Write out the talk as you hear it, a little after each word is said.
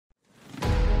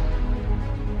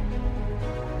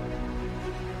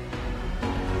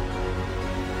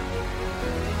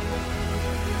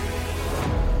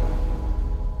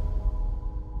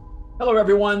Hello,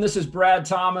 everyone. This is Brad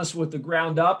Thomas with The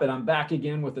Ground Up, and I'm back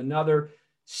again with another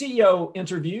CEO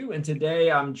interview. And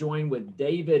today I'm joined with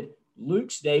David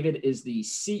Lukes. David is the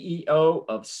CEO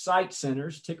of Site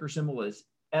Centers. Ticker symbol is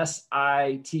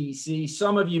SITC.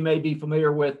 Some of you may be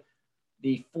familiar with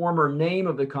the former name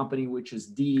of the company, which is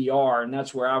DER, and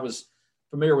that's where I was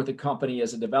familiar with the company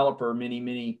as a developer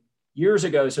many years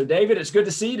ago. So, David, it's good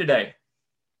to see you today.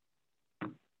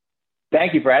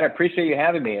 Thank you, Brad. I appreciate you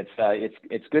having me.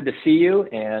 It's good to see you,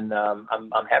 and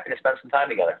I'm happy to spend some time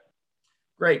together.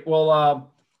 Great. Well,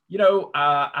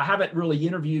 I haven't really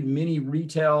interviewed many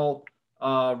retail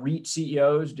REIT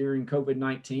CEOs during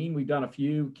COVID-19. We've done a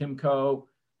few, Kimco,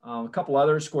 a couple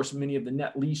others, of course, many of the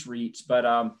net lease REITs. But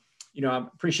I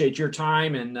appreciate your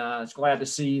time, and it's glad to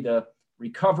see the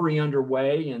recovery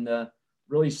underway and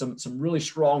really some really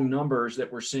strong numbers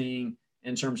that we're seeing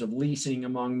in terms of leasing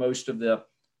among most of the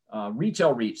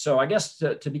retail REITs. So I guess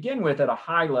to begin with, at a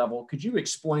high level, could you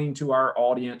explain to our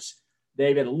audience,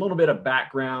 David, a little bit of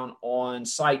background on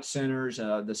Site Centers,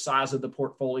 the size of the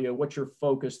portfolio, what's your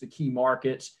focus, the key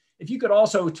markets? If you could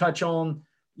also touch on,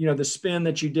 the spin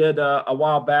that you did a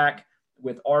while back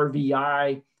with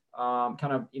RVI,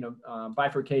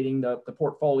 bifurcating the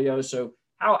portfolio. So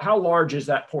how large is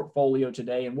that portfolio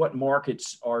today, and what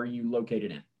markets are you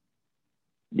located in?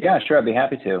 Yeah, sure. I'd be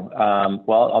happy to.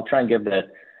 Well, I'll try and give the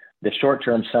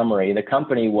short-term summary. The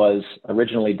company was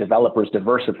originally Developers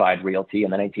Diversified Realty in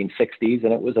the 1960s,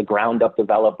 and it was a ground-up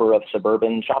developer of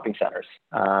suburban shopping centers.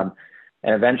 And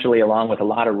eventually, along with a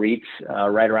lot of REITs,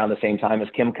 right around the same time as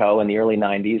Kimco in the early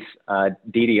 90s,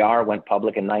 DDR went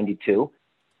public in 92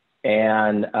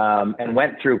 and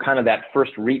went through kind of that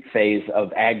first REIT phase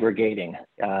of aggregating.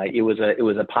 It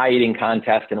was a pie-eating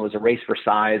contest, and it was a race for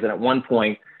size. And at one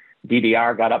point,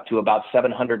 DDR got up to about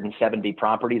 770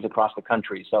 properties across the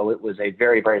country. So it was a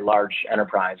very, very large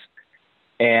enterprise.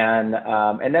 And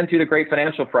then through the great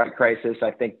financial crisis,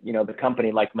 I think, the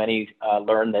company, like many,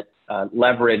 learned that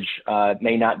leverage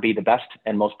may not be the best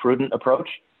and most prudent approach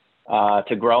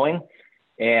to growing.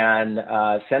 And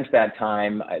since that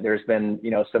time, there's been,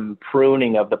 some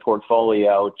pruning of the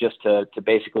portfolio just to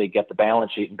basically get the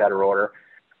balance sheet in better order.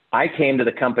 I came to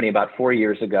the company about 4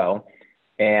 years ago.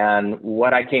 And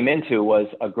what I came into was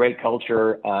a great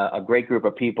culture, a great group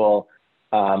of people,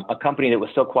 a company that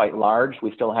was still quite large.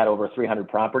 We still had over 300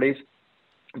 properties,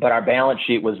 but our balance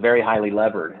sheet was very highly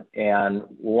levered. And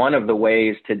one of the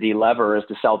ways to delever is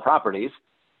to sell properties.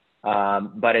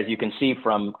 But as you can see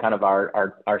from kind of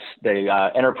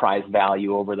the enterprise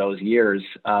value over those years,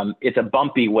 it's a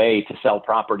bumpy way to sell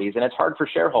properties, and it's hard for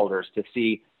shareholders to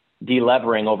see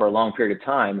delevering over a long period of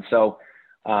time. So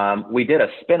we did a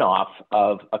spinoff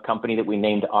of a company that we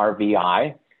named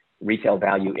RVI, Retail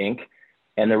Value Inc.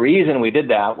 And the reason we did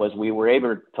that was we were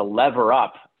able to lever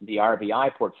up the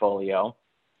RVI portfolio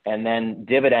and then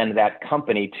dividend that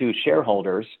company to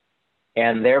shareholders.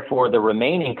 And therefore, the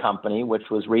remaining company, which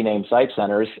was renamed Site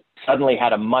Centers, suddenly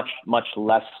had a much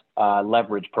less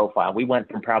leverage profile. We went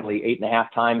from probably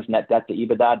 8.5 times net debt to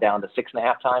EBITDA down to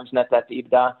 6.5 times net debt to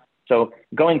EBITDA. So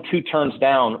going 2 turns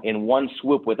down in one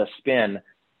swoop with a spin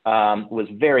was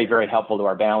very, very helpful to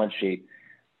our balance sheet.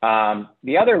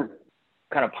 The other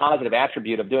kind of positive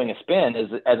attribute of doing a spin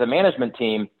is, as a management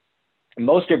team,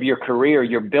 most of your career,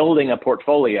 you're building a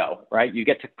portfolio, right? You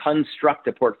get to construct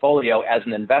a portfolio as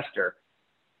an investor,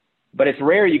 but it's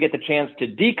rare you get the chance to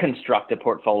deconstruct a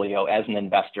portfolio as an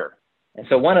investor. And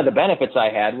so one of the benefits I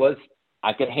had was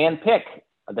I could handpick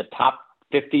the top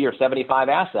 50 or 75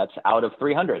 assets out of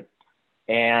 300.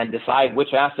 And decide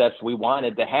which assets we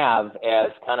wanted to have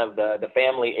as kind of the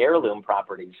family heirloom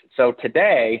properties. So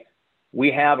today,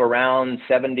 we have around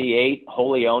 78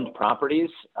 wholly owned properties.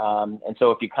 And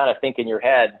so if you kind of think in your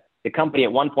head, the company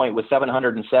at one point was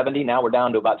 770, now we're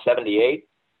down to about 78.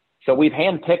 So we've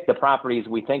handpicked the properties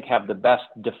we think have the best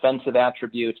defensive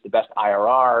attributes, the best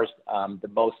IRRs, the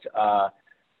most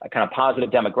kind of positive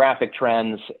demographic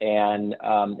trends. And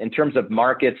in terms of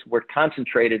markets, we're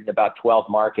concentrated in about 12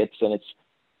 markets, and it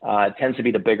tends to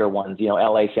be the bigger ones,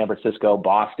 LA, San Francisco,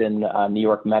 Boston, New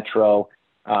York Metro,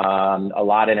 a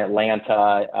lot in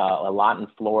Atlanta, a lot in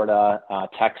Florida,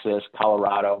 Texas,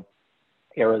 Colorado,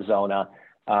 Arizona.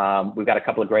 We've got a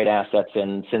couple of great assets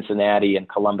in Cincinnati and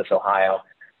Columbus, Ohio.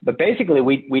 But basically,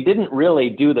 we didn't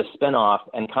really do the spinoff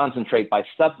and concentrate by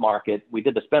submarket. We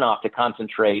did the spinoff to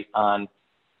concentrate on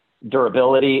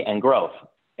durability and growth.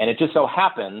 And it just so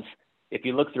happens, if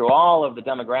you look through all of the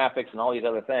demographics and all these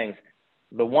other things,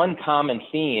 the one common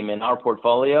theme in our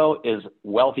portfolio is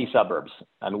wealthy suburbs.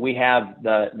 I mean, we have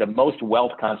the most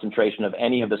wealth concentration of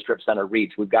any of the strip center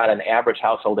REITs. We've got an average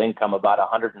household income about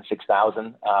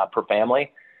 $106,000 per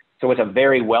family. So it's a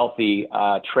very wealthy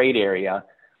trade area.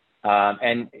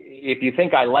 And if you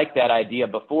think I liked that idea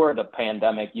before the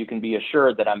pandemic, you can be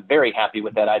assured that I'm very happy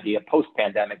with that idea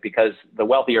post-pandemic, because the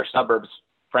wealthier suburbs,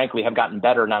 frankly, have gotten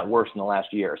better, not worse, in the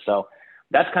last year. So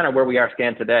that's kind of where we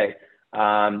stand today.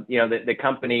 The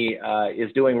company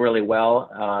is doing really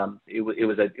well. It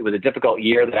was a difficult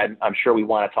year that I'm sure we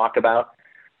want to talk about.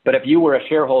 But if you were a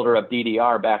shareholder of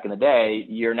DDR back in the day,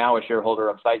 you're now a shareholder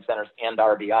of SITE Centers and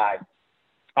RVI.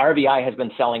 RVI has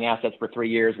been selling assets for 3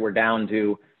 years. We're down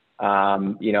to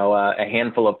a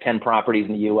handful of 10 properties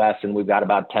in the U.S., and we've got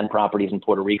about 10 properties in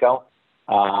Puerto Rico.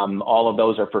 All of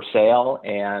those are for sale,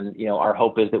 and our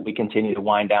hope is that we continue to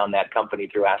wind down that company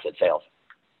through asset sales.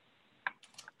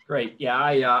 Great. Yeah,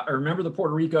 I remember the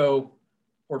Puerto Rico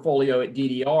portfolio at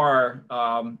DDR.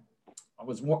 I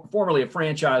was formerly a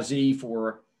franchisee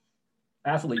for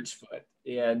Athlete's Foot,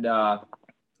 and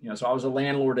so I was a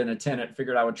landlord and a tenant.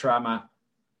 Figured I would try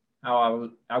how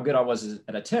good I was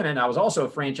at a tenant. I was also a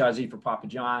franchisee for Papa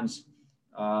John's.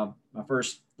 My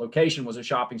first location was a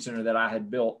shopping center that I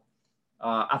had built.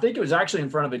 I think it was actually in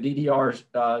front of a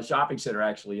DDR shopping center,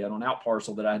 actually, on an out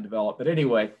parcel that I had developed. But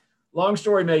anyway, long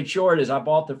story made short is I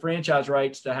bought the franchise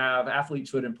rights to have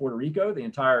Athlete's Foot in Puerto Rico, the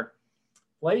entire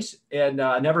place, and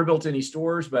I never built any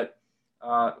stores. But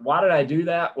why did I do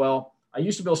that? Well, I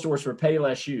used to build stores for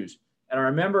Payless Shoes. And I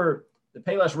remember the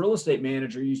Payless real estate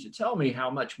manager used to tell me how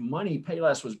much money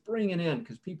Payless was bringing in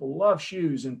because people love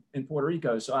shoes in Puerto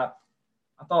Rico. So I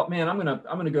thought, man, I'm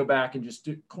gonna go back and just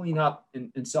clean up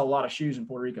and sell a lot of shoes in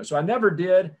Puerto Rico. So I never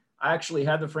did. I actually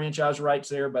had the franchise rights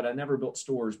there, but I never built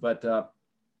stores. But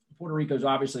Puerto Rico's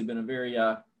obviously been a very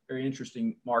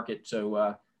interesting market.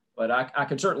 So, but I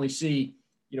can certainly see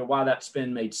why that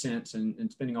spin made sense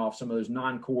and spinning off some of those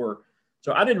non-core.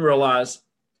 So I didn't realize,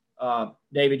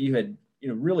 David, you had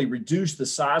really reduced the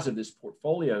size of this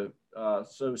portfolio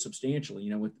so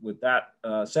substantially, with that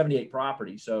 78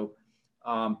 properties. So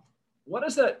what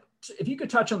is that? If you could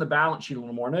touch on the balance sheet a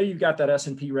little more. I know you've got that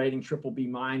S&P rating,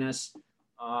 BBB minus.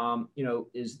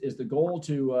 Is the goal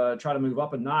to try to move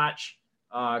up a notch?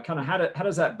 Kind of how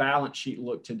does that balance sheet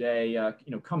look today,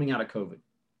 coming out of COVID?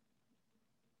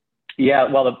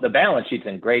 Yeah, well, the balance sheet's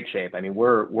in great shape. I mean,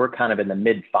 we're kind of in the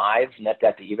mid fives net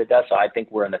debt to EBITDA. So I think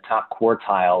we're in the top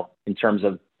quartile in terms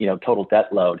of, total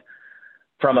debt load.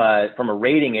 From a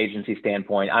rating agency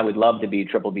standpoint, I would love to be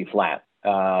BBB flat.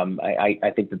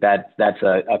 I think that's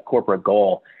a corporate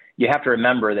goal. You have to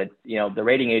remember that, the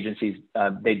rating agencies,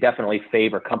 they definitely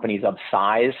favor companies of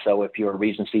size. So if you're a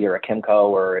Regency or a Kimco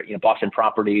or, Boston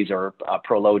Properties or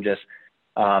Prologis,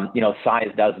 size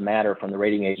does matter from the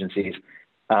rating agencies.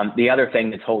 The other thing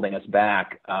that's holding us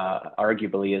back,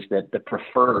 arguably, is that the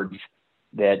preferreds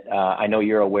that I know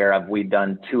you're aware of, we've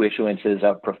done 2 issuances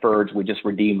of preferreds. We just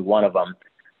redeemed one of them.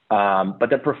 But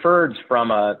the preferreds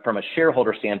from a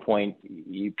shareholder standpoint,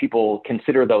 people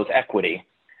consider those equity.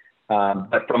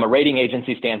 But from a rating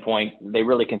agency standpoint, they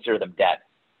really consider them debt.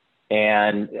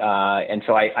 And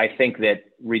so I think that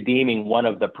redeeming one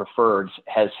of the preferreds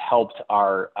has helped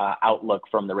our outlook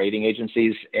from the rating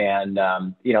agencies. And,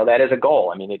 that is a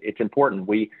goal. I mean, it's important.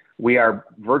 We are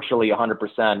virtually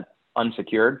 100%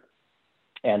 unsecured.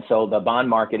 And so the bond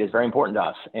market is very important to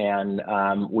us. And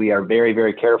we are very,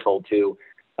 very careful to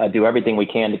do everything we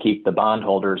can to keep the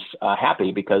bondholders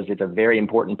happy, because it's a very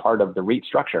important part of the REIT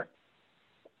structure.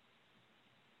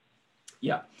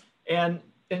 Yeah. And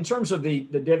in terms of the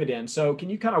dividend, so can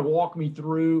you kind of walk me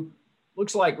through,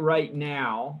 looks like right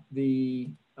now,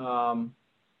 make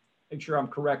sure I'm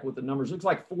correct with the numbers, looks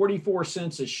like 44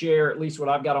 cents a share, at least what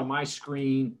I've got on my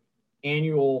screen,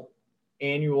 annual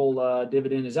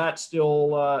dividend. Is that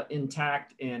still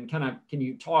intact? And kind of, can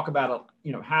you talk about,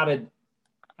 how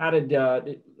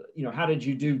did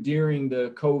you do during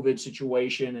the COVID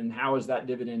situation, and how is that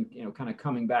dividend, kind of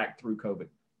coming back through COVID?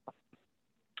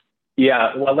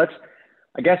 Yeah, well,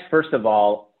 I guess, first of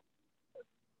all,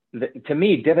 to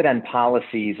me, dividend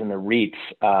policies in the REITs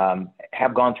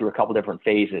have gone through a couple different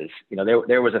phases.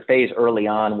 There was a phase early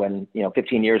on when,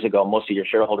 15 years ago, most of your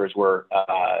shareholders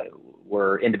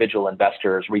were individual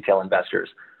investors, retail investors,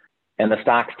 and the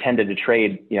stocks tended to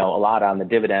trade, a lot on the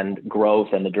dividend growth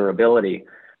and the durability.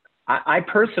 I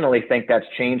personally think that's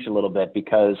changed a little bit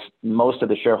because most of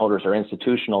the shareholders are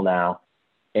institutional now.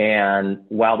 And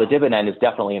while the dividend is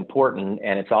definitely important,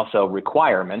 and it's also a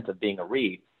requirement of being a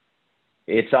REIT,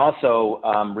 it's also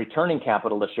returning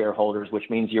capital to shareholders, which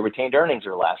means your retained earnings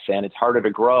are less, and it's harder to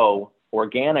grow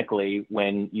organically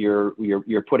when you're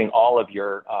putting all of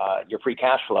your free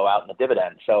cash flow out in the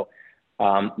dividend. So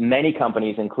many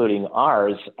companies, including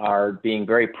ours, are being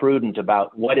very prudent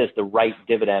about what is the right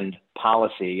dividend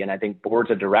policy. And I think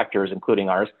boards of directors, including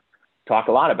ours, talk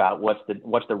a lot about what's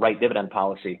the right dividend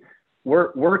policy.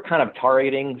 We're kind of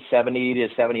targeting 70 to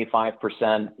 75%,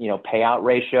 payout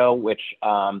ratio, which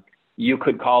you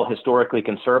could call historically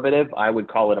conservative. I would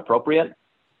call it appropriate.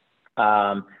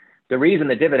 The reason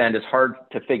the dividend is hard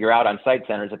to figure out on SITE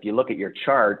Centers, if you look at your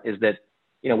chart, is that,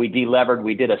 we delevered,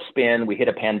 we did a spin, we hit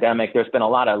a pandemic. There's been a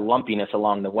lot of lumpiness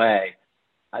along the way.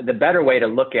 The better way to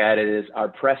look at it is our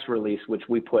press release, which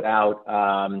we put out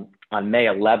on May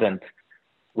 11th,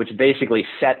 which basically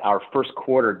set our first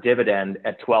quarter dividend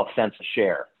at 12 cents a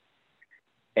share.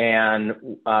 And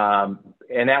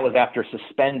that was after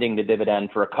suspending the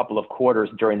dividend for a couple of quarters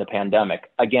during the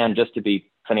pandemic, again, just to be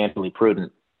financially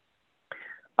prudent.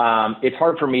 It's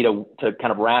hard for me to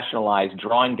kind of rationalize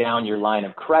drawing down your line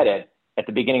of credit at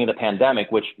the beginning of the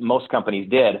pandemic, which most companies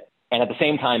did, and at the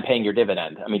same time paying your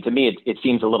dividend. I mean, to me, it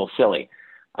seems a little silly.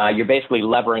 You're basically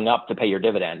levering up to pay your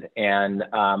dividend. And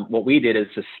what we did is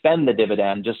suspend the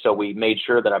dividend just so we made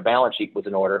sure that our balance sheet was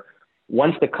in order.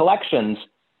 Once the collections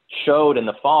showed in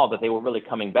the fall that they were really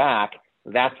coming back,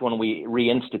 that's when we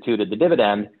reinstituted the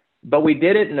dividend. But we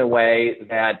did it in a way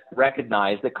that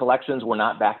recognized that collections were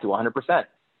not back to 100%.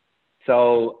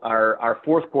 So our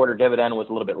fourth quarter dividend was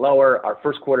a little bit lower. Our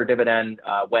first quarter dividend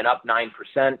went up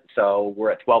 9%. So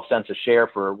we're at 12 cents a share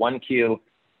for 1Q.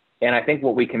 And I think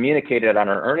what we communicated on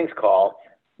our earnings call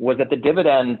was that the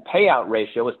dividend payout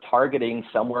ratio is targeting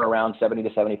somewhere around 70 to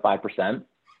 75%.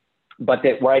 But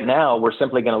that right now we're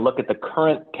simply going to look at the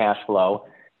current cash flow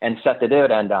and set the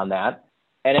dividend on that.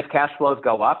 And if cash flows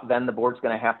go up, then the board's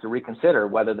going to have to reconsider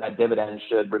whether that dividend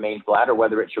should remain flat or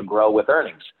whether it should grow with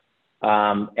earnings.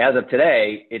 As of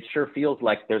today, it sure feels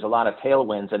like there's a lot of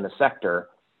tailwinds in the sector.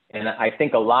 And I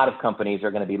think a lot of companies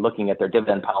are going to be looking at their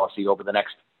dividend policy over the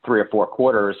next 3 or 4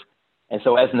 quarters. And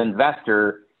so as an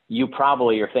investor, you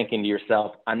probably are thinking to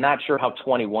yourself, I'm not sure how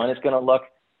 21 is going to look,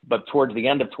 but towards the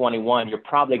end of 21, you're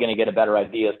probably going to get a better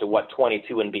idea as to what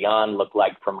 22 and beyond look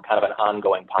like from kind of an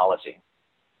ongoing policy.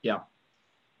 Yeah.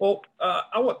 Well,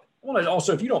 I want to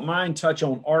also, if you don't mind, touch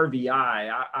on RVI.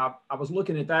 I was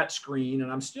looking at that screen,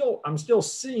 and I'm still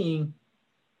seeing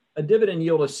a dividend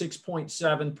yield of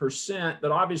 6.7%.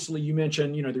 But obviously, you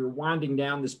mentioned they're winding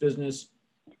down this business.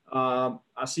 I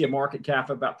see a market cap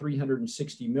of about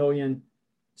 $360 million.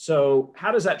 So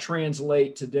how does that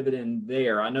translate to dividend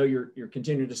there? I know you're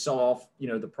continuing to sell off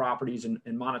the properties and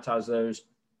monetize those,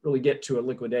 really get to a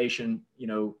liquidation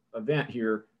event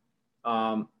here.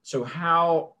 So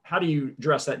how do you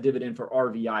address that dividend for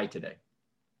RVI today?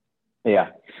 Yeah.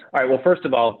 All right. Well, first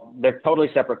of all, they're totally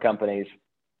separate companies.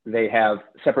 They have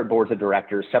separate boards of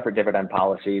directors, separate dividend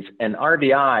policies, and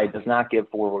RVI does not give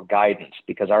forward guidance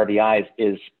because RVI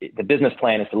the business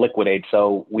plan is to liquidate,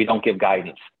 so we don't give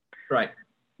guidance. Right.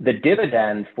 The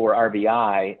dividend for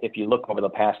RVI, if you look over the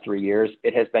past 3 years,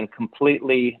 it has been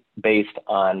completely based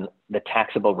on the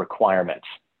taxable requirements.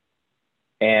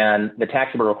 And the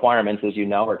taxable requirements, as you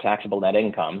know, are taxable net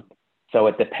income. So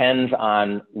it depends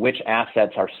on which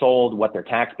assets are sold, what their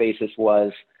tax basis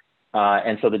was.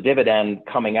 And so the dividend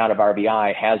coming out of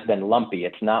RVI has been lumpy.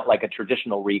 It's not like a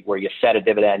traditional REIT where you set a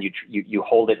dividend, you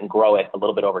hold it and grow it a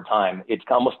little bit over time. It's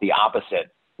almost the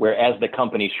opposite, where as the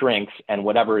company shrinks and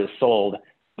whatever is sold,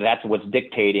 that's what's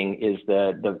dictating is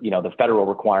the federal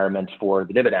requirements for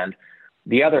the dividend.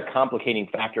 The other complicating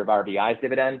factor of RVI's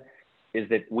dividend is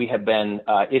that we have been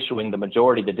issuing the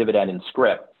majority of the dividend in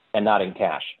scrip and not in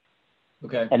cash.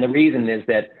 Okay. And the reason is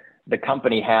that the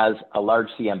company has a large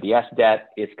CMBS debt.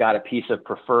 It's got a piece of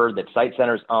preferred that SITE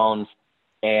Centers owns,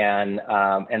 and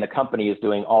the company is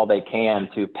doing all they can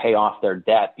to pay off their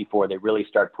debt before they really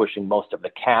start pushing most of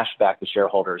the cash back to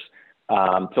shareholders.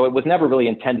 So it was never really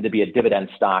intended to be a dividend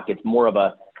stock. It's more of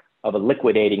a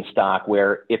liquidating stock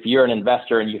where if you're an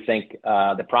investor and you think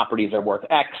the properties are worth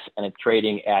X and it's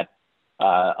trading at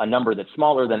a number that's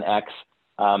smaller than X,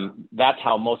 that's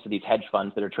how most of these hedge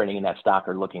funds that are trading in that stock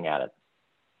are looking at it.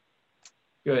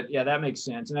 Good. Yeah, that makes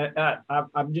sense. And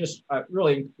I'm just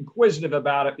really inquisitive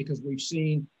about it because we've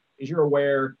seen, as you're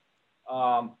aware,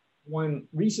 one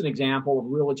recent example of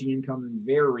Realty Income and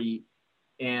Very,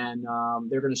 and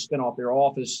they're going to spin off their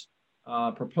office,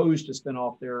 propose to spin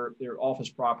off their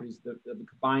office properties, the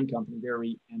combined company,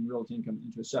 Very and Realty Income,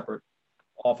 into a separate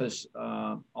office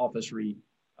REIT.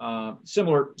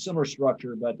 Similar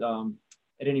structure, but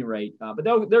at any rate, but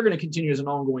they're going to continue as an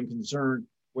ongoing concern.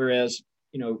 Whereas,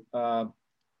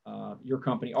 your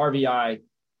company RVI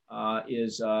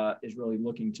is really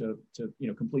looking to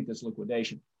complete this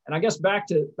liquidation. And I guess back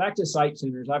to SITE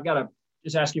Centers, I've got to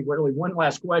just ask you really one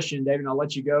last question, David, and I'll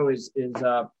let you go.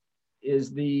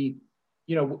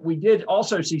 We did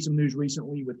also see some news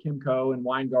recently with Kimco and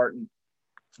Weingarten.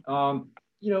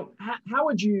 how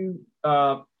would you,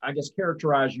 I guess,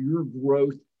 characterize your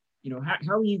growth?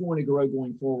 How are you going to grow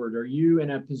going forward? Are you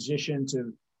in a position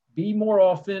to be more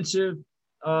offensive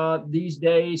these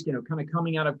days, kind of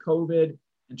coming out of COVID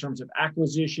in terms of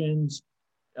acquisitions,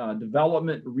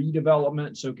 development,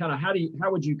 redevelopment? So kind of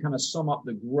how would you kind of sum up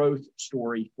the growth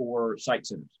story for Site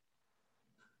Centers?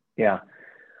 Yeah.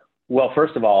 Well,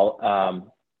 first of all,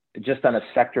 just on a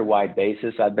sector-wide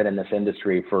basis, I've been in this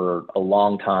industry for a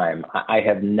long time. I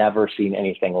have never seen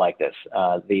anything like this.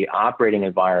 The operating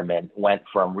environment went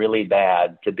from really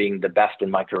bad to being the best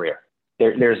in my career.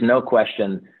 There's no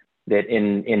question that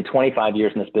in 25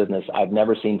 years in this business, I've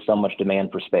never seen so much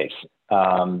demand for space.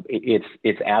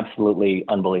 It's absolutely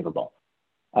unbelievable.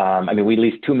 We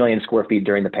leased 2 million square feet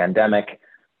during the pandemic.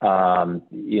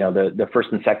 The first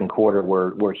and second quarter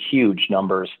were huge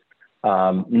numbers.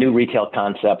 New retail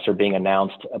concepts are being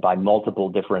announced by multiple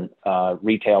different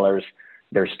retailers.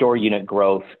 There's store unit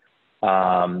growth.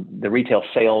 The retail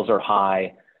sales are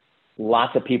high.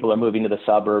 Lots of people are moving to the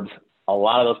suburbs. A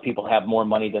lot of those people have more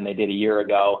money than they did a year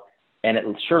ago. And it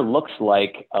sure looks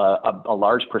like a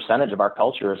large percentage of our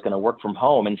culture is going to work from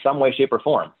home in some way, shape, or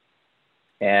form.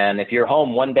 And if you're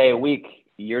home one day a week,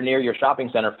 you're near your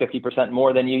shopping center 50%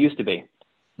 more than you used to be.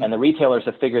 And the retailers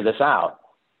have figured this out.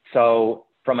 So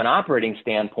from an operating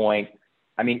standpoint,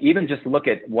 even just look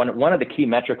at one of the key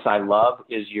metrics I love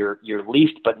is you're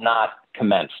leased but not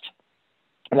commenced.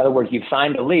 In other words, you've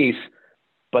signed a lease,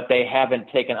 but they haven't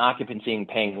taken occupancy and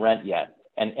paying rent yet.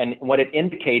 And what it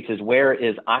indicates is, where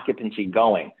is occupancy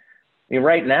going?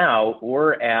 Right now,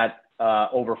 we're at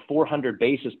over 400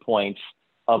 basis points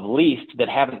of leased that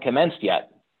haven't commenced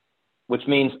yet, which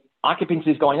means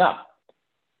occupancy is going up.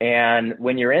 And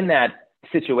when you're in that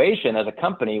situation as a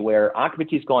company where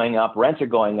occupancy is going up, rents are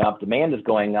going up, demand is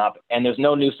going up, and there's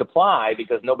no new supply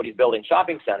because nobody's building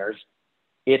shopping centers,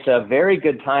 it's a very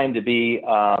good time to be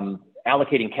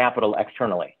allocating capital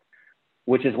externally,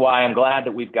 which is why I'm glad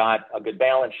that we've got a good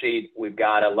balance sheet. We've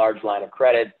got a large line of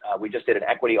credit. We just did an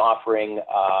equity offering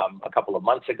a couple of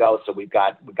months ago, so we've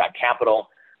got capital.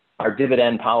 Our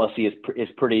dividend policy is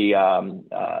pretty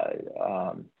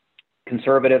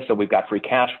conservative, so we've got free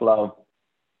cash flow.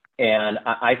 And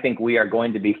I think we are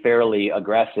going to be fairly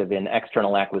aggressive in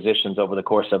external acquisitions over the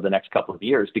course of the next couple of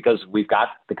years because we've got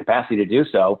the capacity to do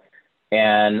so.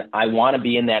 And I want to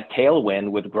be in that tailwind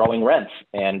with growing rents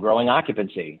and growing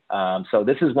occupancy. So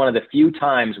this is one of the few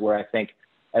times where I think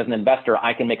as an investor,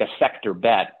 I can make a sector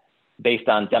bet based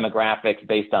on demographics,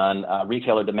 based on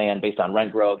retailer demand, based on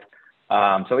rent growth.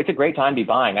 So it's a great time to be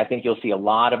buying. I think you'll see a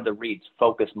lot of the REITs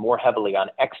focus more heavily on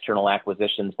external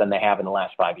acquisitions than they have in the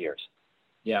last 5 years.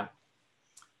 Yeah.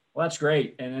 Well, that's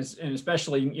great. And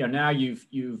especially, now you've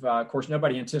of course,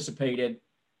 nobody anticipated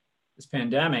this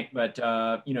pandemic, but,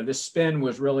 this spin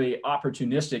was really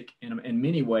opportunistic in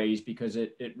many ways because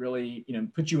it really,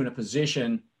 put you in a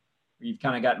position where you've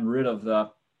kind of gotten rid of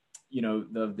the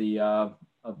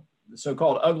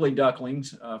so-called ugly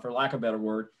ducklings, for lack of a better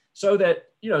word, so that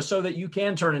you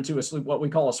can turn into what we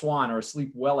call a swan, or a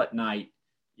sleep well at night,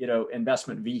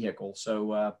 investment vehicle.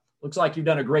 So, looks like you've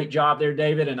done a great job there,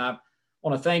 David. And I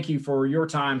want to thank you for your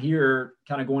time here,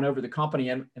 kind of going over the company.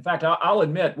 And in fact, I'll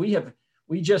admit,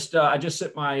 I just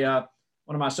sent my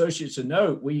one of my associates a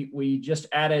note. We just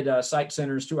added Site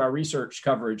Centers to our research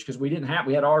coverage because we had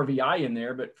RVI in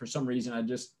there, but for some reason I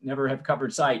just never have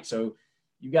covered Site. So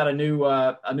you've got a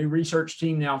new research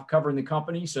team now covering the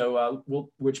company. So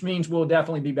which means we'll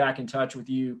definitely be back in touch with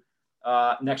you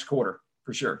next quarter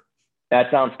for sure. That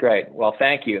sounds great. Well,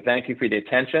 thank you. Thank you for the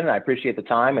attention. I appreciate the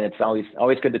time, and it's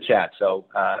always good to chat. So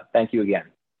thank you again.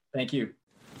 Thank you.